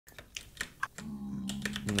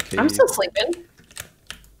Okay. I'm still sleeping.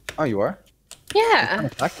 Oh, you are? Yeah. You're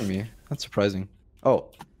attacking me. That's surprising. Oh,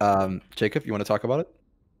 Jacob, you want to talk about it?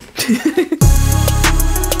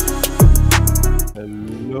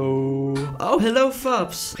 Hello. Oh, hello,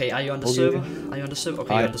 Fubs. Okay, are you on the server? Are you on the server?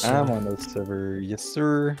 Okay, you're on the server. I am on the server. Yes,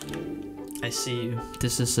 sir. I see you.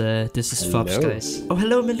 This is Fubs, guys. Oh,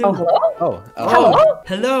 hello, Milou. Oh, hello? Oh, Hello?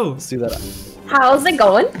 Hello. let's do that. How's it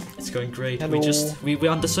going? It's going great. Hello. We're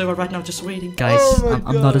on the server right now, just waiting. Guys, Oh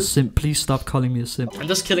I'm not a simp. Please stop calling me a simp. I'm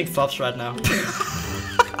just killing Fubs right now.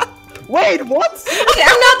 Wait, what? Okay,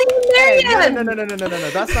 I'm not even there yet. No.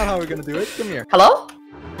 That's not how we're gonna do it. Come here. Hello?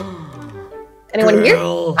 Anyone here?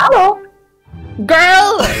 Girl. Hello?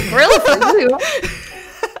 Girl! Grill for you.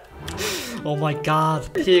 Oh my god.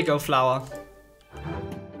 Here you go, flower.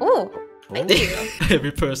 Oh, thank you.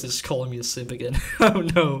 Every person is calling me a simp again. Oh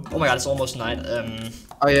no. Oh my god, it's almost night.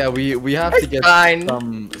 Oh yeah, we have to get fine.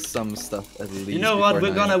 some stuff at least. You know what? before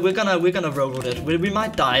We're night. gonna roll with it. We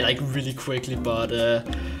might die like really quickly, but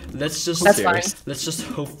let's just That's fine. let's just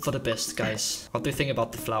hope for the best, guys. What do you think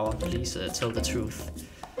about the flower? Please tell the truth.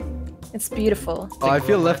 It's beautiful. Oh, I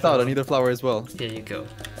feel left out. I need a flower as well. Here you go.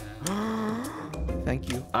 Thank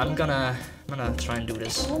you. I'm gonna try and do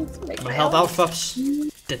this. I'm Make gonna my help own. out, Fubs.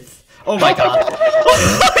 Death. Oh my god.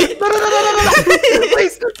 No.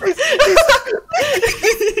 Please.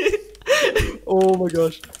 Oh my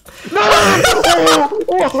gosh. No!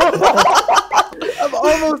 I'm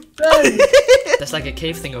almost dead. There's like a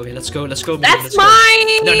cave thing over here. Let's go. Milou, That's let's go.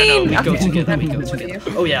 mine! No. We go Okay. together. We go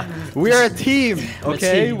together. Oh yeah. We are a team,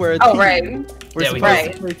 okay? team. We're a Oh, team. right. We're Yeah, we supposed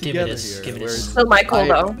go. to play Give me together this, here. give me We're- this. Still my call,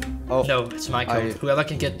 though. Oh, No, it's my code. I- Whoever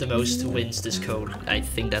can get the most wins this code. I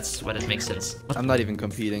think that's what it makes sense. I'm not even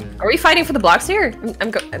competing. Are we fighting for the blocks here? I'm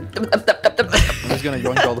I'm just gonna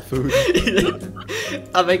yoink all the food.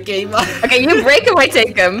 I'm a gamer. Okay, you break him, I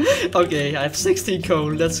take him. Okay, I have 16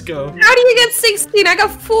 code. Let's go. How do you get 16? I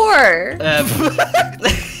got 4.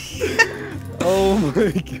 Oh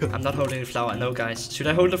my god. I'm not holding the flower. No, guys. Should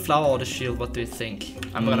I hold the flower or the shield? What do you think?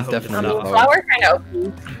 I'm gonna hold definitely the the flower. Flower kind of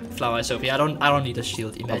OP. Flower is OP. I don't need a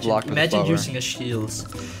shield. block Imagine with flower. using a shield.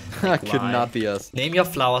 That could Why? not be us. Name your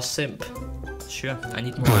flower simp. Sure. I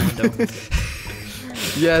need more iron though.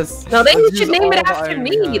 Yes. No, then let's you should use name all it the after iron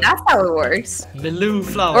me. we have. That's how it works. Milou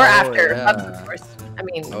flower. Or after, yeah. of course. I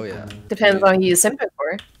mean, Oh yeah. depends on who you simp it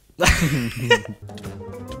for.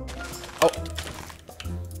 Oh.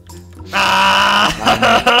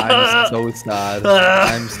 Ah! I'm so sad.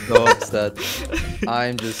 I'm so upset.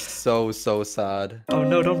 I'm just so sad. Oh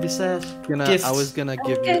no! Don't be sad. Gift. I was gonna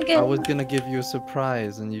give Okay, you. good. I was gonna give you a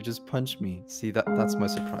surprise, and you just punched me. See that's my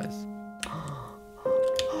surprise.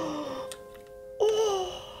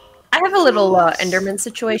 I have a little Enderman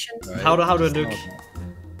situation. Right? How do I look?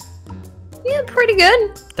 Yeah, pretty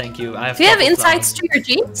good. Thank you. I have. Do you have purple insights to your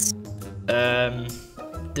jeans? flower.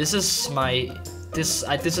 This is my. This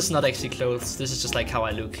is not actually clothes. This is just like how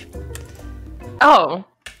I look. Oh,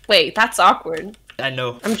 wait, that's awkward. I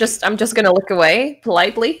know. I'm just gonna look away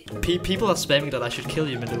politely. People are spamming that I should kill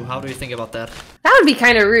you, Milou. How do you think about that? That would be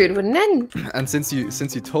kind of rude, wouldn't it? And since you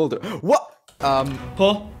told her what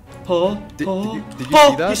Did you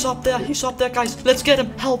see that? He's up there. He's up there, guys. Let's get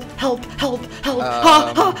him. Help! Help! Help! Help!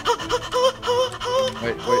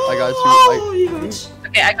 Wait, I got you. Oh, he hurts.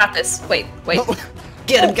 Okay, I got this. Wait. No.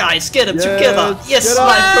 Get him, guys. Get him Yes, together. Yes, get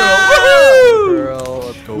slime him. pearl. Woohoo! Girl,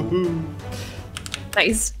 let's go.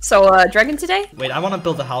 Nice. So, dragon today? Wait, I want to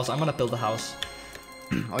build a house. I'm gonna build a house.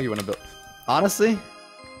 Oh, you wanna build? Honestly,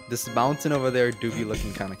 this mountain over there do be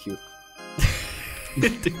looking kind of cute.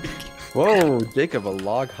 Whoa, Jacob, a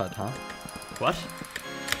log hut, huh? What?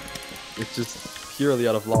 It's just purely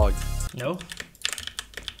out of logs. No.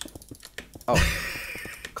 Oh,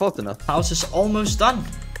 close enough. House is almost done.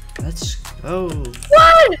 Let's go.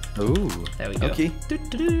 What? Ooh. There we go. Okay.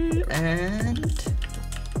 And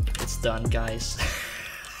it's done, guys.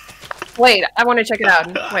 Wait, I want to check it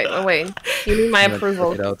out. Wait. You need my I'm gonna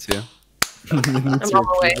approval. check it out too. I'm on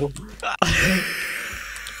my way.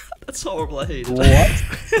 That's horrible. I hate it. What?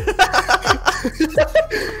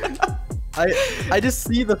 I just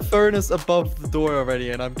see the furnace above the door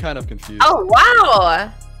already, and I'm kind of confused. Oh,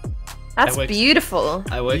 wow. That's works. beautiful.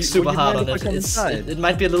 I work You- super would you hard mind on if I it. come inside? It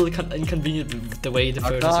might be a little inconvenient with the way the Knock,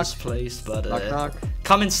 furnace knock. is placed, but Knock, knock.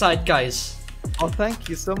 come inside, guys. Oh, thank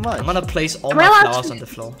you so much. I'm gonna place all Am I my allowed flowers to on the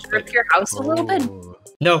floor. strip your house a little bit? Oh.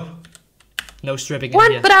 No, no stripping What?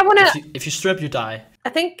 in here. But I wanna. If you strip, you die. I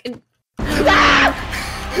think.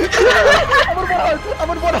 I'm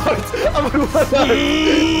on one heart!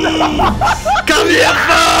 Come here,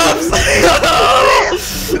 Fubs!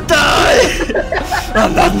 Die!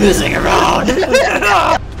 I'm not messing around.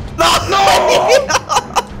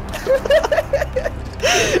 No!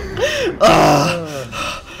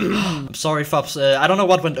 sorry, Fubs. I don't know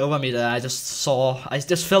what went over me there. I just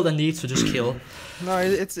felt the need to just kill. No,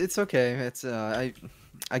 it's okay. It's I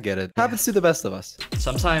get it. Happens to the best of us.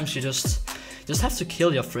 Sometimes you just have to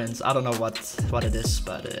kill your friends. I don't know what it is,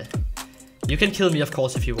 but you can kill me, of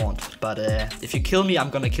course, if you want. But if you kill me, I'm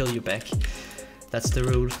gonna kill you back. That's the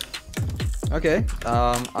rule. Okay.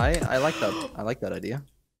 I like that. I like that idea.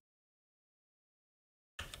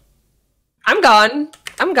 I'm gone.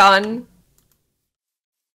 I'm gone.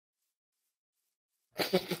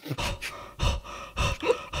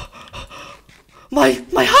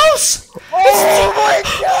 My house! Oh my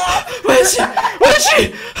god! Where is she? Where is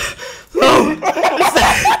she? No! It's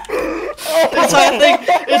that. The entire thing,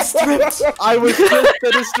 it's stripped. I was just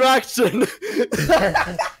a distraction.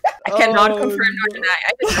 I cannot confirm nor deny.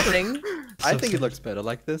 I did nothing. I think it looks better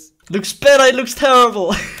like this. Looks better, it looks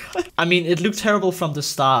terrible. I mean, it looked terrible from the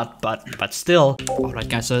start, but still. Alright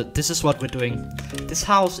guys, so this is what we're doing. This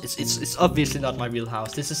house, it's obviously not my real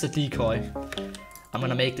house. This is a decoy. I'm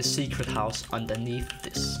gonna make the secret house underneath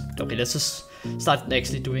this. Okay, let's just start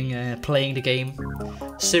actually doing playing the game.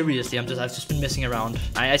 Seriously, I've just been messing around.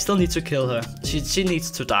 I still need to kill her. She needs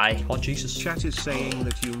to die. Oh Jesus. Chat is saying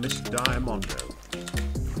that you missed Diamondo.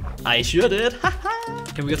 I sure did.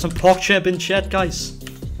 Can we get some pork chop in chat, guys?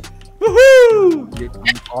 Woohoo!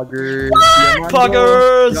 Poggers.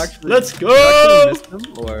 Poggers! Let's go! You missed them,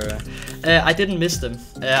 or? I didn't miss them.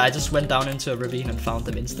 I just went down into a ravine and found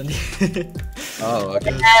them instantly. Oh,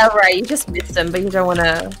 okay. Yeah, right. You just missed them, but you don't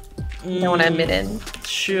wanna. You don't wanna admit it.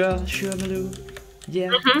 Sure, Malou.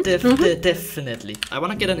 Yeah, definitely. I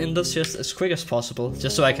wanna get an ender chest as quick as possible,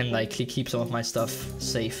 just so I can like keep some of my stuff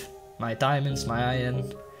safe. My diamonds, my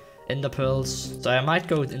iron, ender pearls. So I might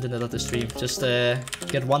go in the nether this stream. Just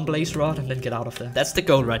get one blaze rod and then get out of there. That's the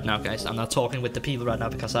goal right now, guys. I'm not talking with the people right now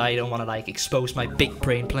because I don't want to like expose my big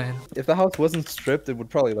brain plan. If the house wasn't stripped, it would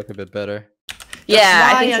probably look a bit better.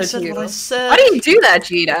 Yeah, I think so said too. what I said. Why do you do that,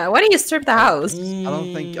 Gita? Why do you strip the house? I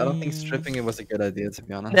don't think stripping it was a good idea, to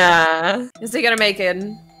be honest. Nah. Is he gonna make it?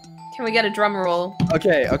 Can we get a drum roll?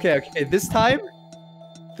 Okay. This time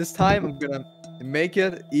I'm gonna make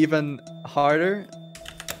it even harder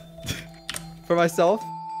for myself.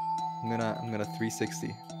 I'm gonna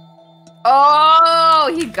 360.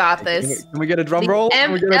 Oh, he got this. Can we get a drum roll? The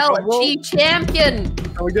Can we get a drum roll? MLG champion.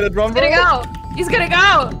 Can we get a drum He's roll? gonna go. He's gonna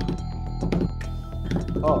go.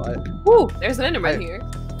 Oh, Woo! There's an enderman here.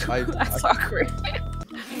 I That's awkward.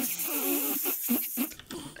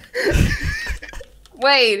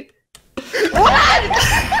 Wait. What?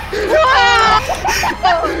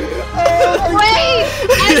 Wait!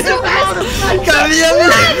 SOS! Come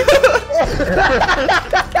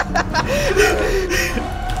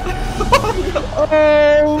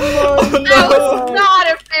That was not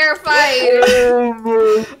a fair fight!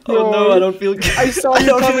 Oh no, I don't feel good. I saw you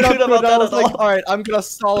don't coming feel up good with about that. I that was at like, all. alright, I'm gonna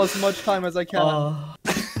stall as much time as I can.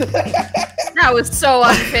 That was so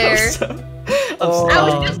unfair. I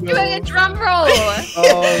was just doing a drum roll!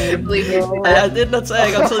 Oh, I believe you. I did not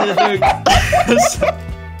say until you're doing.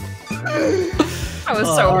 That was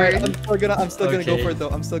so Alright, weird. I'm still gonna go Okay. for it though.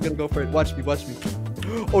 I'm still gonna go for it. Watch me.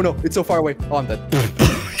 Oh no, it's so far away. Oh, I'm dead.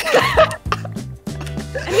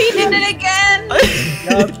 He did it again!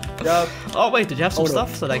 Yup. Oh wait, did you have some Oh, no.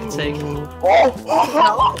 stuff that I can take?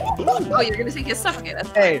 Oh, you're gonna take his stuff again. That's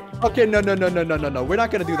Hey, okay, no. We're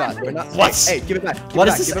not gonna do that. We're not. What? Hey, give it back. What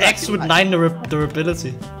is this X with 9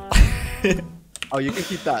 durability? Oh, you can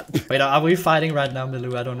keep that. Wait, are we fighting right now,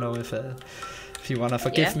 Milou? I don't know if you wanna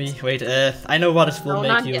forgive me. Wait, I know what will No, make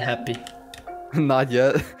not you yet. happy. Not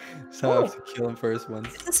yet. So I have to kill him first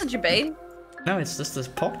once. Is this a jabate? No, it's just this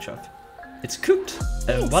pork chop. It's cooked.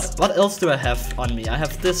 What else do I have on me? I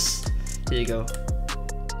have this. Here you go.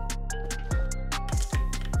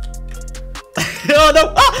 Oh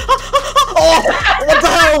no! Oh, what the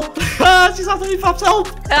hell? Ah, she's after me, Pops, help!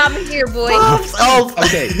 Come here, boy. Pops, help!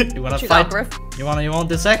 Okay. You wanna What you fight? got, Griff? You want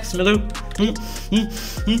this X, Milou?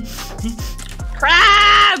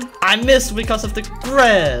 Crab! I missed because of the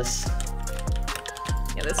grass.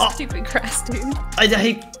 Yeah, this stupid grass, dude. I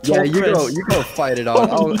hate Yeah, tall you grass. go fight it out.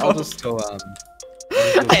 I'll just go.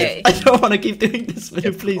 Okay. I don't want to keep doing this,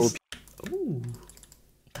 Milou, please. Ooh,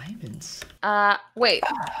 diamonds. Wait.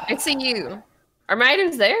 I see you. Are my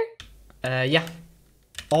items there? Yeah.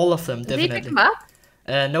 All of them, Did you definitely. pick them up?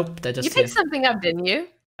 Nope, they're just You here. picked something up, didn't you?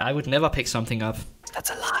 I would never pick something up. That's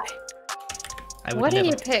a lie. I would What never.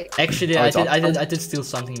 did you pick? Actually, Oh, I did steal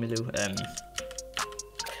something, Milou.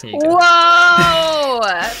 Here you go. Whoa!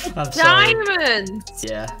 I'm sorry. Diamonds!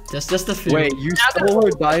 Yeah, just a few. Wait, you Now they're stole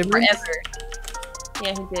her diamonds? Forever.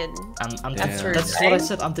 Yeah, he did. That's true, what I right?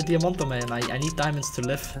 said. I'm the Diamanto man. I need diamonds to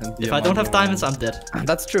live. And If I don't have Diamanto diamonds, man. I'm dead.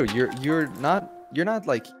 That's true. You're not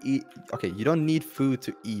like okay, you don't need food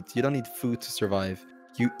to eat. You don't need food to survive.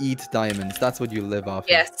 You eat diamonds. That's what you live off of.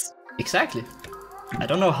 Yes. Exactly. I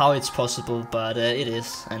don't know how it's possible, but it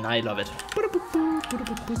is, and I love it.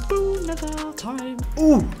 Another time.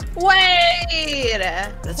 Ooh! Wait!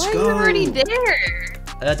 Let's Why go. are you already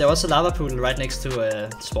there? There was a lava pool right next to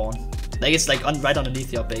spawn. Like it's like right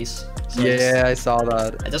underneath your base. So Yeah, I saw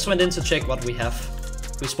that. I just went in to check what we have.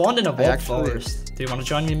 We spawned in a warp forest. Do you want to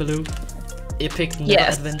join me, Malou? Epic nether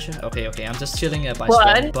Yes. adventure. Okay, I'm just chilling by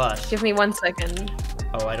What? spawn, but Give me 1 second.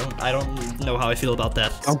 oh, I don't know how I feel about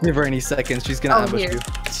that. Don't give her any seconds. She's gonna ambush here. you.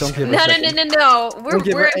 Don't give her No, no, seconds. no, no, no. Don't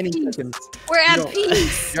give We're her at any peace. seconds. We're at No.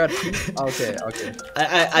 peace. You're at peace? Okay.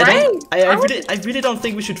 I really don't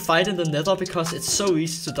think we should fight in the nether because it's so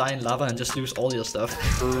easy to die in lava and just lose all your stuff.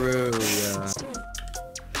 True, yeah.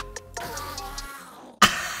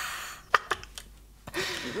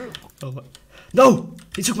 Oh my. No!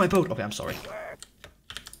 He took my boat! Okay, I'm sorry.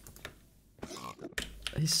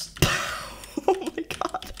 He's... oh my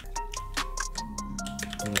god.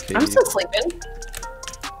 Okay. I'm still sleeping.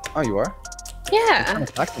 Oh, you are? Yeah.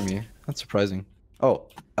 Attacking me. That's surprising. Oh,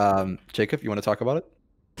 Jacob, you want to talk about it?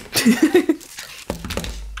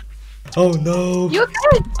 Oh no! You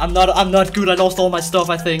okay? I'm not good. I lost all my stuff,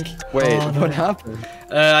 I think. Wait, Oh, no. what happened?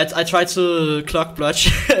 I tried to clock bludge.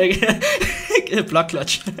 Block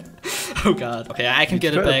clutch. Oh god. Okay, I can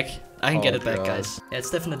get it back. I can get it back, God. guys. Yeah, it's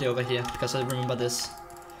definitely over here because I remember this.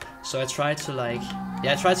 So I tried to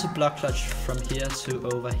I tried to block clutch from here to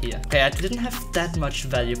over here. Okay, I didn't have that much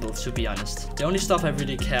valuable, to be honest. The only stuff I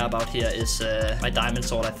really care about here is my diamond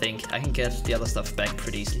sword, I think. I can get the other stuff back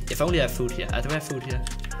pretty easily. If only I have food here. Do I have food here?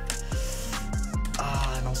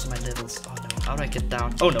 Ah, and also my levels. Oh no, how do I get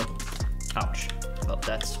down? Oh no. Ouch. Well,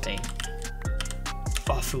 that's pain.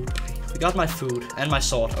 Oh, food. Okay. We got my food and my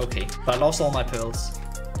sword. Okay. But I lost all my pearls.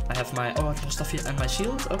 I have my... oh, more stuff here. And my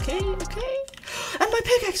shield. Okay. And my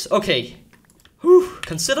pickaxe. Okay. Whew.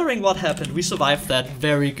 Considering what happened, we survived that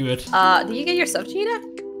very good. Did you get your stuff, Cheetah?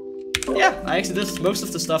 Yeah, I actually did. Most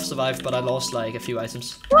of the stuff survived, but I lost like a few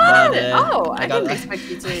items. What? But, Oh, I didn't expect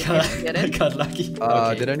you to get I it. got lucky.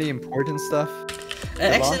 Did any important stuff?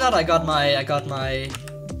 Actually not.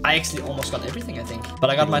 I actually almost got everything, I think. But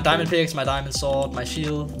I got my diamond pickaxe, my diamond sword, my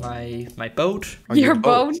shield, my boat. Oh, Your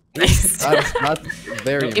bone. That's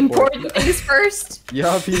very important. Important things first.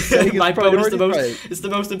 Yeah, he's saying My it's boat is priority. the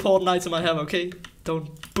most important item I have. Okay, don't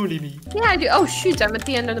bully me. Yeah, I do. Oh shoot, I'm at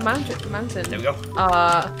the end of the mountain. There we go.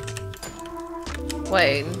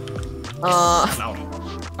 Wait. I'm out.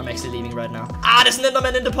 I'm actually leaving right now. Ah, there's an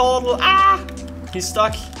enderman in the portal. Ah, he's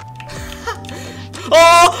stuck.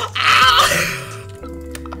 Oh, ah!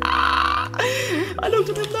 I looked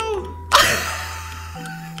at him now.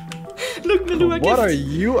 Look, Malou, What are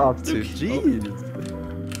you up to? Jeez.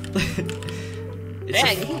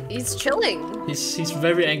 Man, he's chilling. He's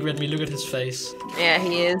very angry at me. Look at his face. Yeah,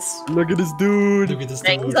 he is. Look at this dude. Look at this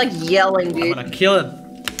Dang, dude. he's like yelling, I'm dude. gonna kill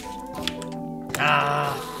him.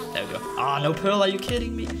 Ah, there we go. Ah, no pearl. Are you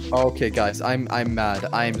kidding me? Okay, guys, I'm mad.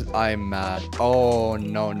 I'm mad. Oh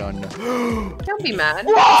no. Don't be mad.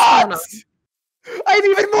 What? I'm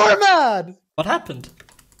even more mad. What happened?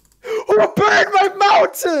 Who burned my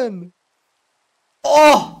mountain?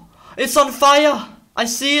 Oh, it's on fire. I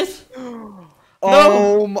see it.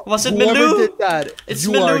 Oh, was it whoever Malou? did that, It's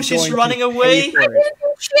you Malou, are she's going to running pay away. for it.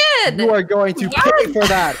 Shit! You are going to pay for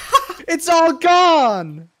that. It's all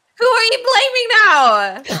gone. Who are you blaming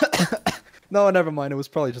now? No, never mind. It was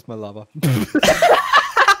probably just my lava.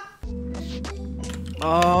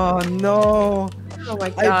 Oh no. Oh my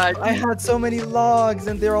god. I had so many logs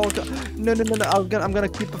and they're all gone. No. I'm gonna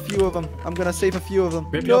keep a few of them. I'm gonna save a few of them.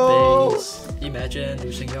 Rip No. your base. Imagine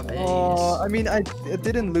losing your base. Oh, I mean, I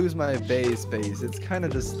didn't lose my base. It's kind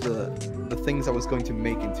of just the things I was going to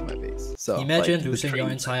make into my base. So Imagine like, the losing your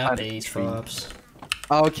tree. entire I- base, Forbes.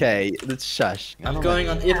 Okay, let's shush. I I'm don't going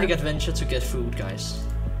like- on epic adventure to get food, guys.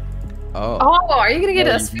 Oh. Oh, are you gonna get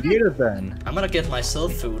Well, us? you need it then. I'm gonna get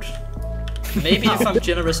myself food. Maybe if I'm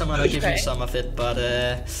generous, I'm gonna give you Okay. some of it, but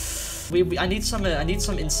I need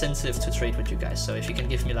some incentive to trade with you guys. So if you can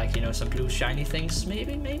give me like some blue shiny things,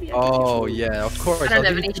 maybe. I can Oh get you. yeah, of course. I don't I'll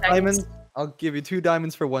have give you any 2 shinies. diamonds. I'll give you 2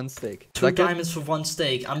 diamonds for 1 steak. Is 2 that good? diamonds for 1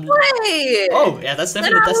 steak. Wait. Oh yeah, that's Then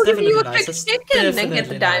definitely I'll give you a nice. quick That's chicken and get the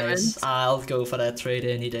definitely diamonds. nice. I'll go for that trade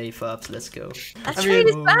any day, Forbes. Let's go. That I trade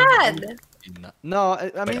is mean- bad. No,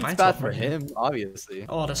 I mean mine's it's bad not for mine. him, obviously.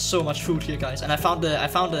 Oh, there's so much food here, guys. And I found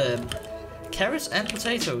carrots and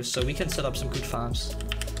potatoes, so we can set up some good farms.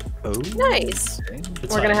 Oh. Nice. It's We're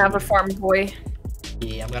gonna like- have a farm boy.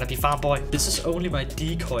 Yeah, I'm gonna be farm boy. This is only my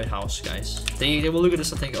decoy house, guys. They will look at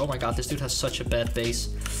this and think, oh my god, this dude has such a bad base.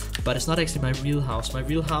 But it's not actually my real house. My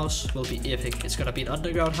real house will be epic. It's gonna be an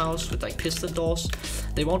underground house with like piston doors.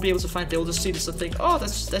 They won't be able to find. They will just see this and think, oh,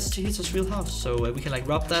 that's Chihito's real house. So we can like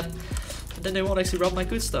rob that. And then they won't actually rob my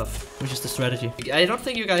good stuff, which is the strategy. I don't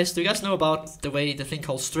think do you guys know about the thing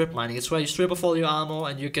called strip mining? It's where you strip off all your armor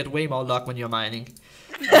and you get way more luck when you're mining.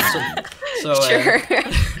 So Sure.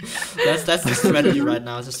 that's the strategy right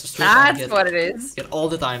now. Just to strip That's what it is. Get all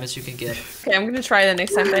the diamonds you can get. Okay, I'm gonna try the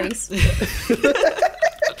next time, thanks.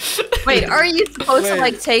 Wait, are you supposed to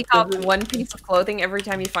like take off one piece of clothing every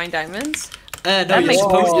time you find diamonds? No,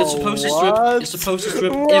 you're supposed to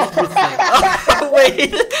strip everything. Oh,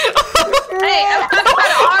 wait. Hey, I'm talking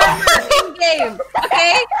about armor in game.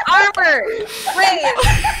 Okay, armor. Wait.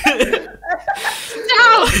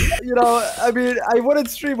 No. You know, I mean, I wouldn't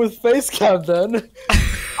stream with face cam then.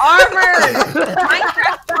 Armor.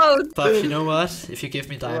 Minecraft clothes. But you know what? If you give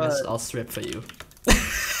me diamonds, I'll strip for you.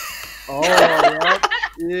 Oh, yep.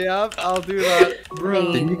 Yep, I'll do that.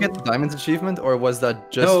 Bro. Did you get the diamonds achievement, or was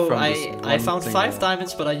that just No, from this I found thing 5 there?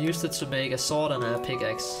 diamonds, but I used it to make a sword and a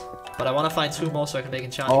pickaxe. But I want to find 2 more so I can make an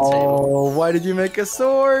enchanting table. Oh, why did you make a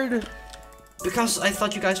sword? Because I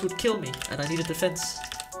thought you guys would kill me, and I needed defense.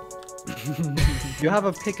 You have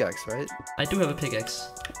a pickaxe, right? I do have a pickaxe.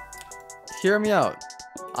 Hear me out.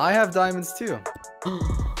 I have diamonds too.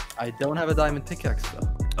 I don't have a diamond pickaxe though.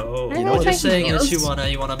 Oh, I you know know what you're what saying I is use.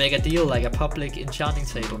 you wanna make a deal like a public enchanting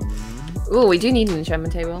table. Ooh, we do need an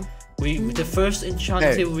enchantment table. The first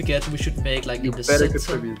enchanting table we get, we should make like You in the better center,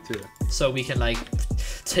 contribute to it. so we can like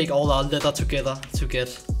take all our leather together to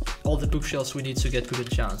get all the bookshelves we need to get good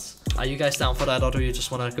enchants. Are you guys down for that, or do you just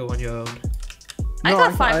wanna go on your own? I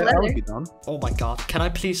got 5 I leather. would be down. Oh my god, can I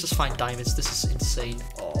please just find diamonds? This is insane.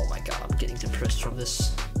 Oh my god, I'm getting depressed from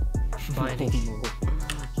this mining.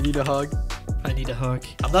 You need a hug? I need a hug.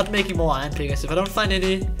 I'm not making more iron pickaxes. If I don't find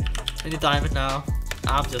any diamond now,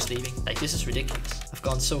 I'm just leaving. Like, this is ridiculous. I've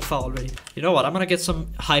gone so far already. You know what? I'm gonna get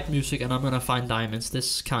some hype music and I'm gonna find diamonds.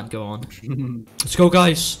 This can't go on. Let's go,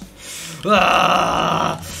 guys.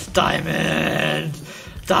 Ah, diamond!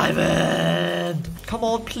 Diamond! Come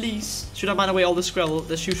on, please. Should I mine away all this gravel?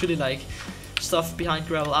 There's usually like stuff behind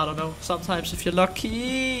gravel. I don't know. Sometimes if you're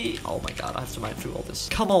lucky. Oh my god, I have to mine through all this.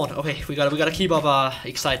 Come on. Okay, we gotta keep up our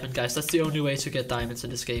excitement, guys. That's the only way to get diamonds in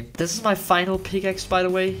this game. This is my final pickaxe, by the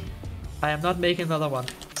way. I am not making another one.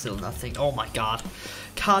 Still nothing. Oh my god.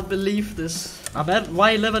 Can't believe this. I'm at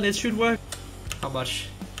Y11. It should work. How much?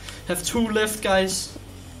 Have 2 left, guys.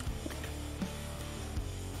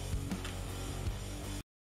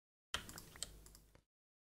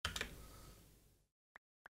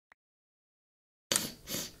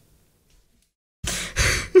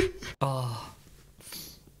 Oh,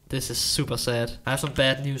 this is super sad. I have some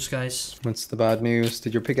bad news, guys. What's the bad news?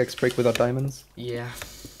 Did your pickaxe break without diamonds? Yeah.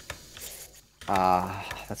 Ah,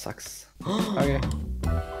 that sucks. Okay.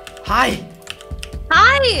 Hi!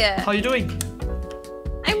 Hi! How you doing?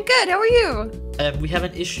 I'm good, how are you? We have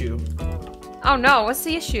an issue. Oh no, what's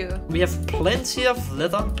the issue? We have plenty of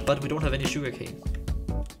leather, but we don't have any sugarcane.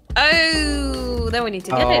 Oh, then we need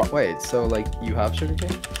to get it. Wait, so like you have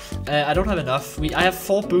sugarcane? I don't have enough. I have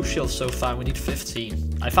 4 bookshelves so far. We need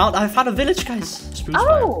 15. I found a village, guys. Spruce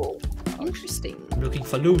fire. Oh, interesting. I'm looking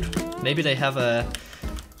for loot. Maybe they have a...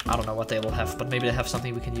 I don't know what they will have, but maybe they have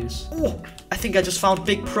something we can use. Oh, I think I just found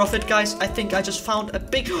big profit, guys. I think I just found a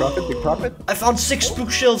big Profit, big profit? I found 6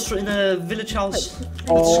 bookshelves in a village house.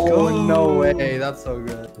 Oh, go. no way. That's so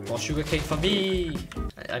good. More sugarcane for me.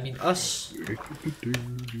 I mean us.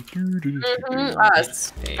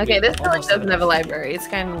 Us. Okay, this village doesn't have a library. It's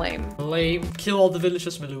kind of lame. Lame. Kill all the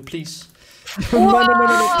villagers, Milou, please. Whoa!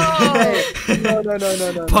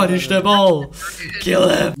 No. Punish them all. Kill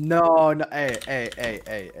them. No,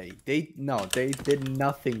 hey. They did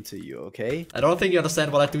nothing to you, okay? I don't think you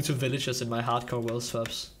understand what I do to villagers in my hardcore world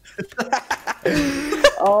subs.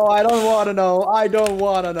 Oh, I don't want to know. I don't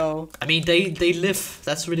want to know. I mean, they live.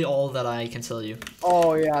 That's really all that I can tell you.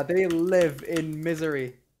 Oh yeah, they live in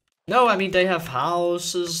misery. No, I mean, they have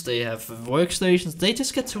houses, they have workstations, they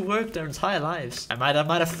just get to work their entire lives. I might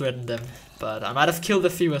have threatened them, but I might have killed a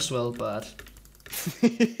few as well, but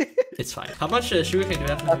it's fine. How much sugarcane do you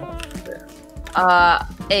have now?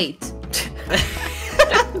 8.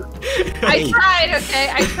 I tried,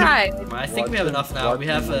 okay? I tried. I think we have enough now. We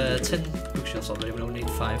have 10 bookshelves already, we only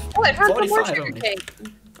need 5. Oh, I found some more 45 only. sugarcane.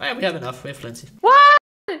 Yeah, we have enough, we have plenty. What?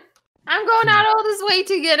 I'm going out all this way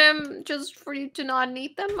to get them just for you to not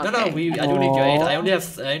need them? Okay. No, I do need your 8. I only have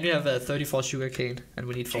 34 sugarcane, and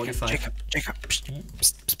we need 45. Jacob.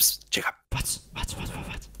 What?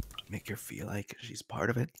 make her feel like she's part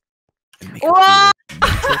of it. And make Whoa!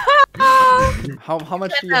 How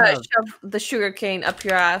much do you Gonna have? shove the sugar cane up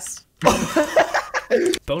your ass.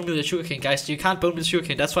 Bone with the sugarcane, guys. You can't bone with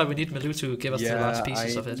sugarcane. That's why we need Milou to give us the last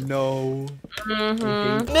pieces of it. No.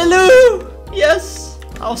 Milou! Yes!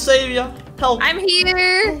 Our savior! Help! I'm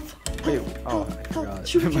here. Wait, oh, I forgot.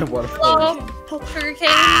 Sugarcane. My water Hello, flowed. sugar cane.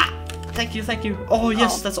 Thank you, thank you. Oh,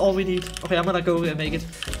 yes, that's all we need. Okay, I'm gonna go and make it.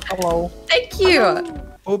 Hello. Thank you.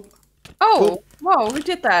 Oh. Oh, whoa, who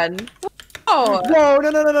did that? Oh, Whoa,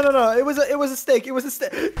 no. It was a steak. It was a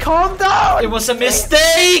steak. Calm down. It was a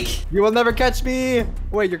mistake! You will never catch me.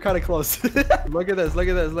 Wait, you're kind of close. Look at this. Look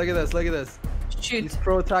at this. Look at this. Look at this. shoot. These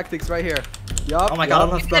pro tactics right here. Yup. Oh my god, I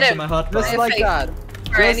don't have You blocks did in it. my heart. Just I like faked. that.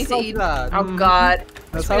 Sorry, I Just need to like eat. that. Oh god.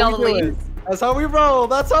 That's Bring all how the we do it. leaves. That's how we roll.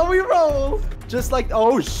 That's how we roll. Just like,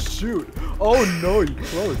 oh shoot. Oh no, you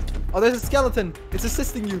close. Oh, there's a skeleton. It's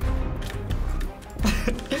assisting you.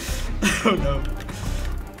 Oh no.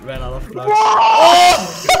 Ran out of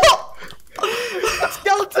blocks. That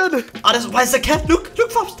skeleton. Oh, why is the cat? Look,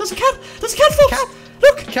 Fox, there's a cat. There's a cat, Fox.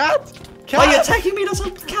 Look. Cat. Why are you Cat. attacking me? There's a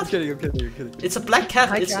I'm cat. kidding. I'm kidding. I'm kidding. It's a black cat.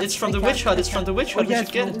 Hi, It's cat. it's from Hi, the cat. witch hut. Hi, It's from cat. the witch Oh, hut. We yeah,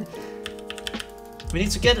 should get it's it. We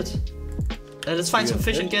need to get it. Let's find some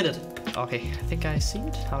fish and get it. Okay, I think I see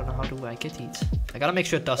it. How do I get it? I gotta make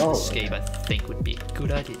sure it doesn't escape. I think would be a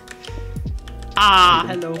good idea. Ah,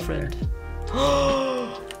 hello, friend.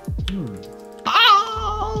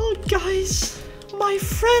 Ah, guys, my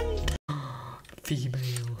friend. Female.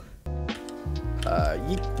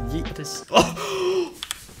 Yeet. What is? Oh,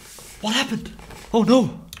 what happened? Oh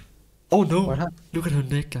no! Oh no! What happened? Look at her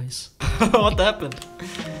neck, guys. What happened?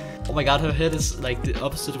 Oh my god, her head is like the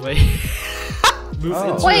opposite way. Move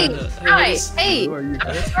Oh. into Wait, her head hi, is- hey, Who are you?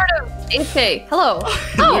 I'm sort of AFK. Hello.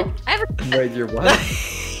 Oh, I have a Wait, you're what?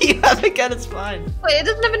 You have a cat, it's fine. wait. It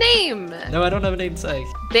doesn't have a name. No, I don't have a name tag.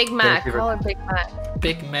 Big Mac. favorite. Call her Big Mac.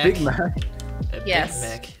 Big Mac. Big Mac. Big Yes.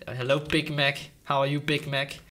 Mac. Hello, Big Mac. How are you, Big Mac?